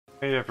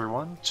Hey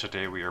everyone,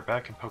 today we are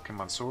back in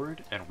Pokemon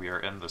Sword, and we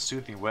are in the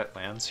Soothing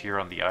Wetlands here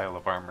on the Isle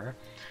of Armor.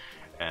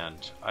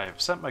 And I have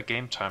set my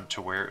game time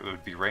to where it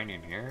would be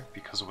raining here,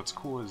 because what's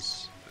cool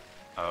is,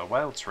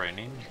 while it's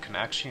raining, you can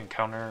actually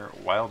encounter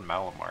wild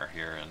Malamar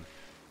here, and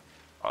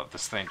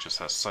this thing just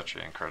has such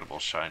an incredible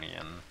shiny,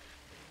 and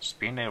just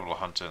being able to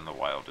hunt it in the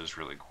wild is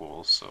really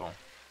cool, so...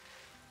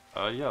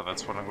 yeah,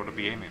 that's what I'm going to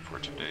be aiming for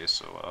today,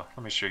 so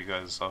let me show you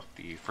guys off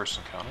the first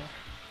encounter.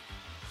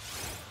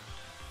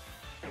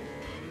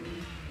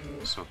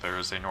 So there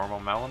is a normal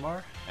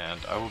Malamar, and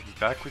I will be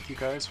back with you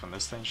guys when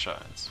this thing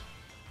shines.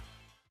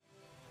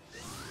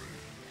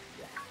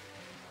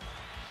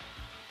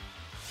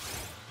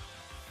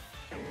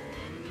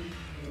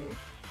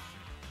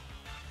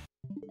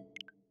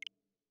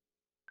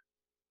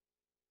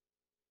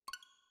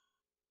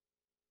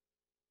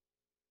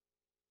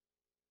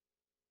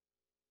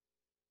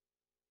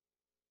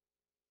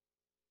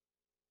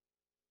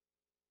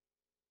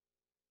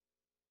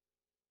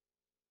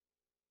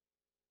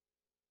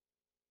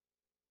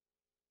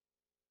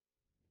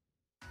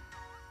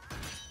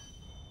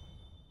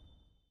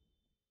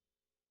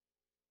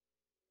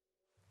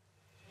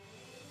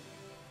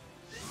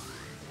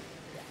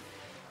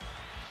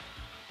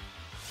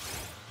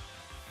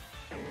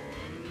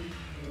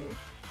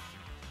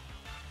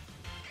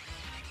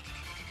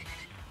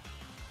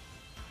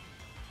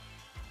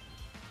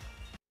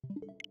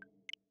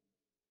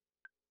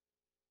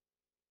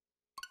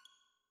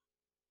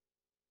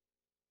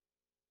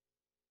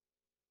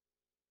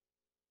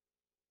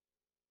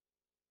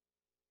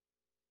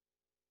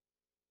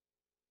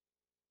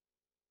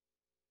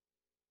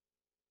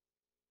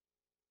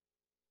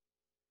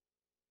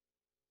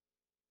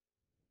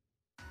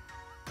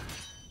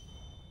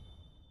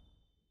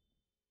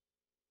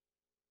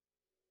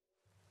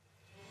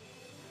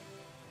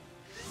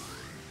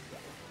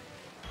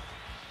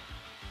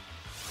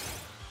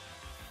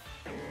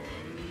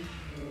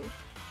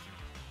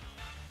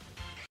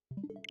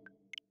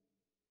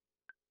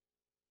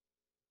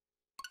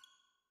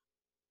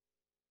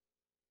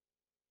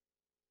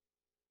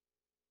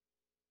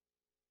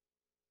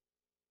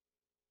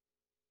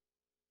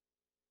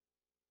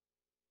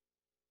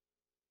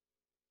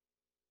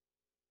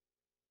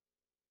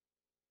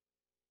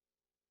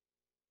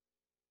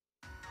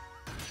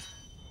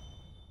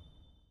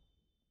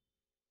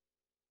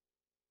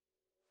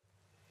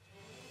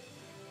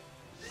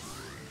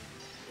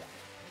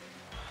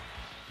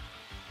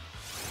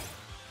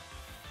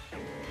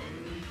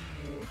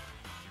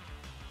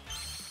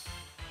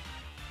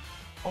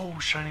 Oh,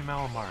 shiny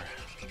Malamar!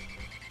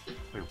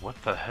 Wait, what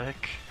the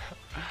heck?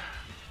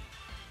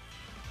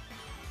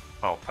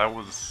 Oh, that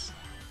was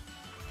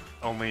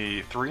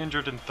only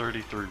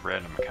 333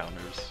 random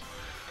encounters.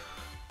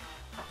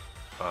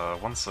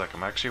 One sec,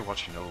 I'm actually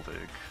watching No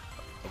League.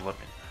 Let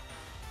me...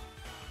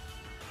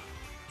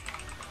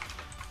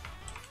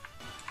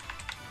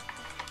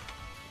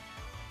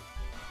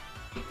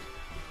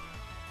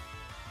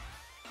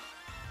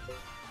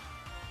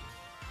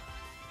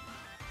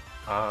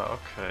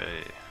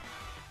 okay.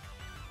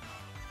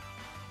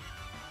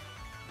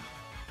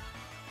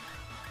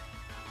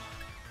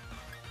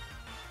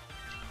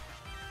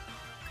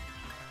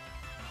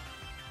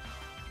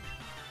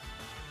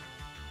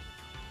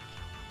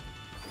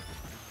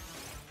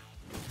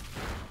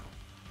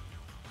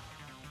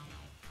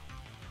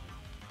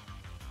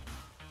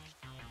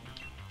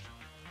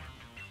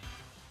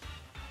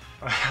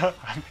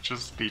 I'm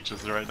just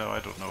speechless right now, I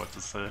don't know what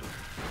to say.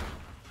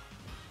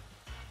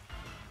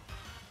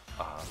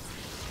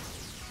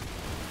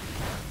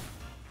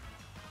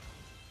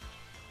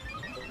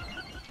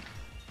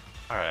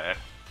 Alright, I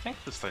think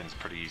this thing's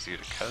pretty easy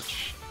to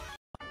catch.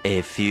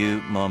 A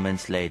few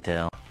moments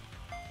later.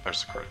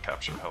 There's the card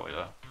capture, hell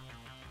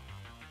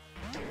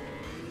yeah.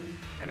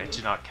 And it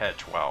did not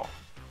catch, wow.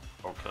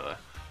 Okay.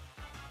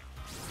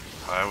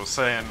 I was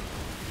saying,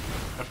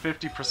 at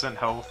 50%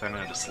 health and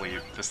in a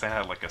sleep, this thing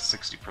had like a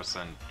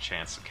 60%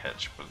 chance to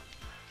catch, but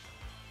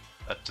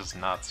that does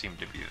not seem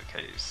to be the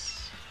case.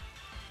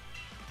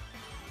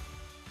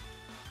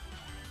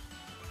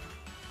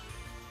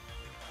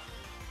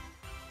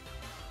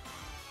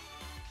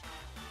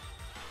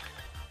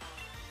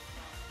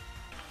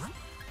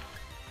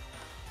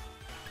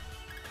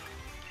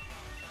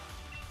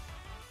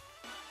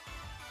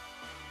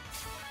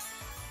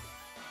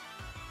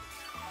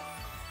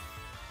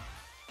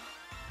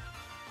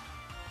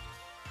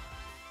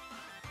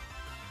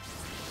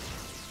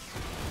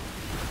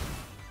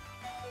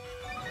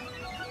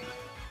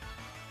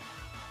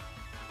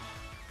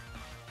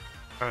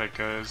 Alright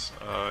guys,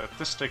 if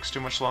this takes too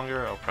much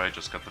longer, I'll probably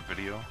just cut the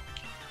video.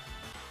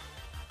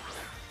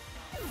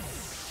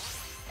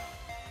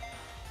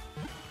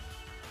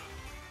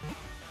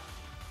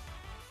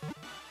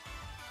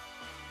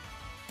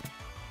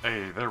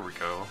 Hey, there we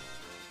go.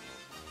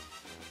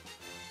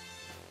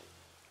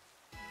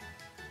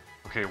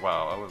 Okay,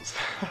 wow, I was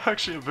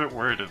actually a bit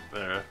worried in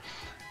there.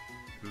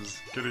 It was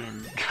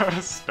getting kind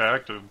of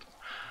stacked and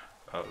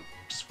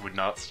just would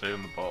not stay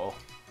in the ball.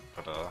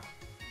 But,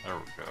 there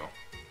we go.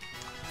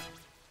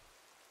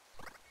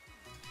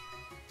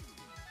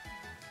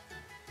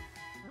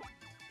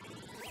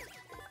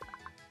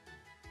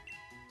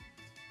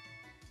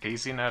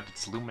 Gazing at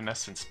its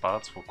luminescent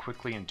spots will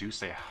quickly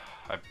induce a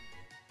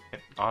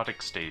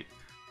hypnotic state,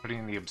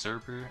 putting the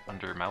observer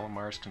under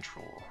Malamar's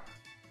control.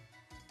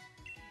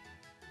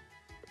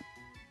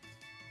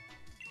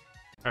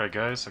 Alright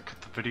guys, I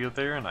cut the video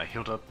there and I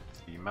healed up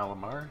the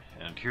Malamar,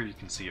 and here you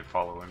can see it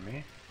following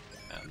me,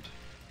 and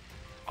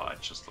oh,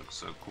 it just looks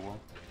so cool.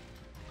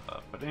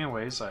 But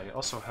anyways, I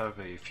also have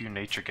a few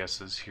nature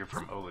guesses here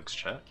from Oleg's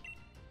chat.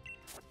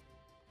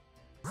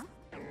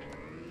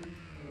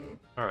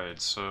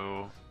 Alright,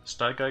 so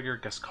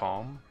Steigiger guessed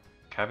calm,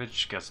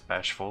 Cabbage guessed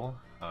bashful,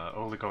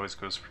 Oleg always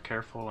goes for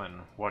careful,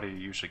 and Wadi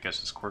usually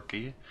guesses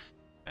quirky,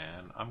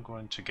 and I'm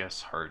going to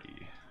guess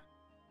hardy.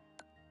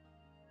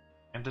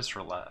 And is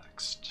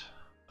relaxed.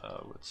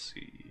 Let's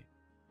see.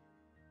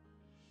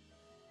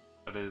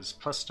 That is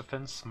plus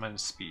defense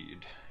minus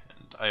speed,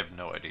 and I have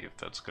no idea if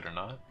that's good or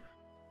not.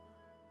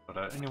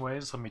 But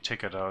anyways, let me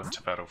take it out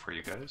into battle for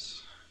you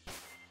guys.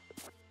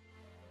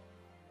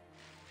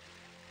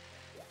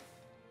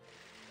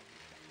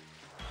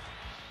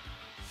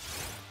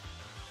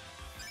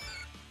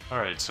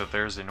 Alright, so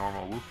there's a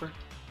normal Wooper.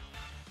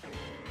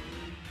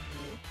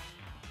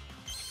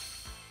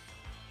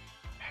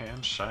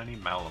 And shiny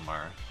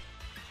Malamar.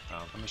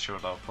 Let me show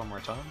it off one more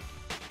time.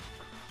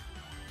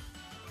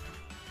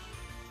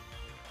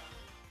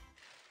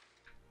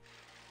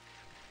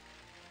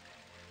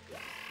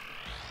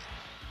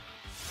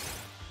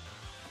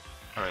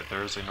 Alright,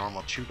 there's a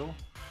normal Choodle.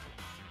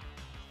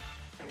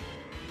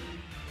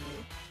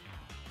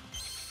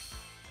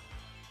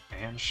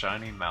 And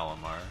shiny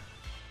Malamar.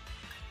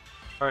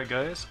 Alright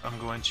guys, I'm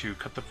going to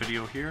cut the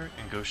video here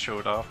and go show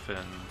it off in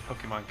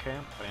Pokemon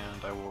Camp,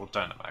 and I will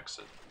Dynamax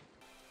it.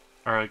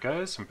 Alright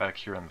guys, I'm back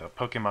here in the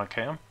Pokemon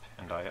Camp,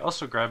 and I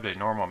also grabbed a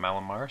normal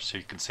Malamar so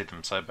you can see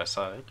them side by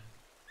side.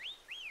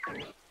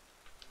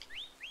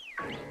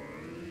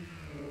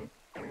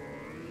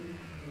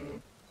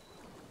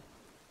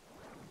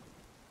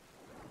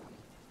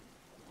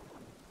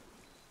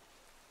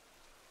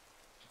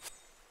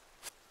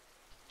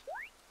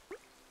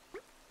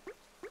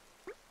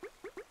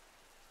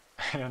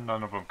 And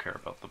none of them care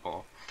about the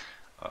ball.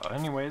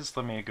 Anyways,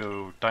 let me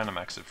go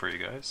Dynamax it for you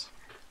guys.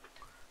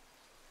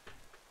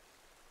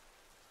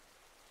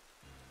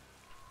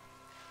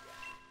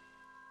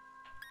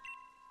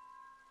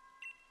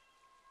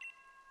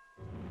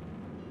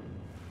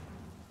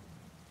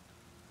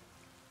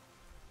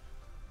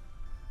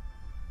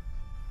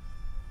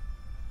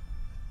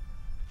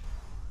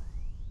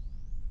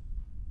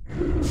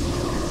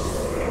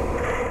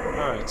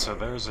 Alright, so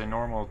there's a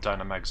normal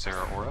Dynamax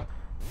Zeraora.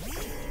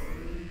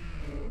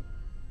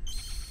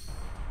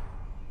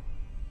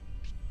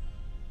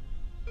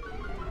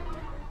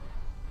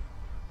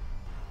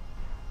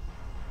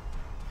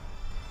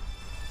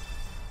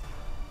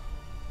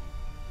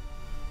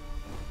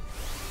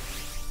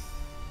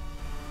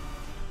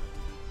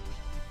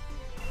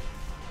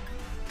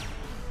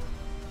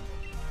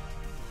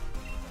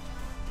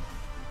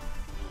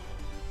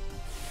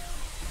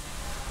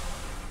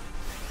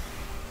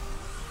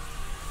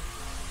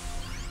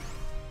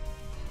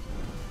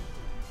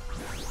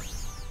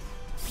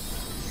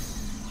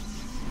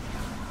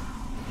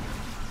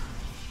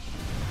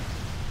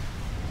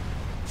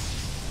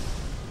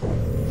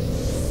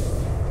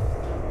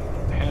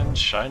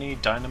 Shiny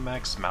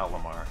Dynamax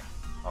Malamar.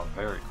 Oh,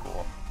 very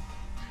cool.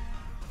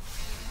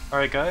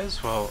 Alright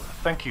guys, well,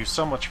 thank you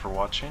so much for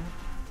watching.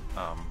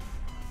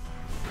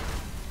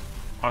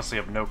 Honestly,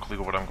 I have no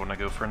clue what I'm going to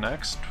go for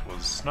next.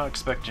 Was not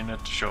expecting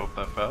it to show up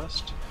that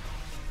fast.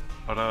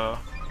 But,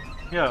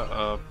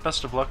 yeah,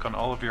 best of luck on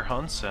all of your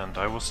hunts, and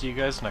I will see you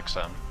guys next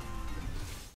time.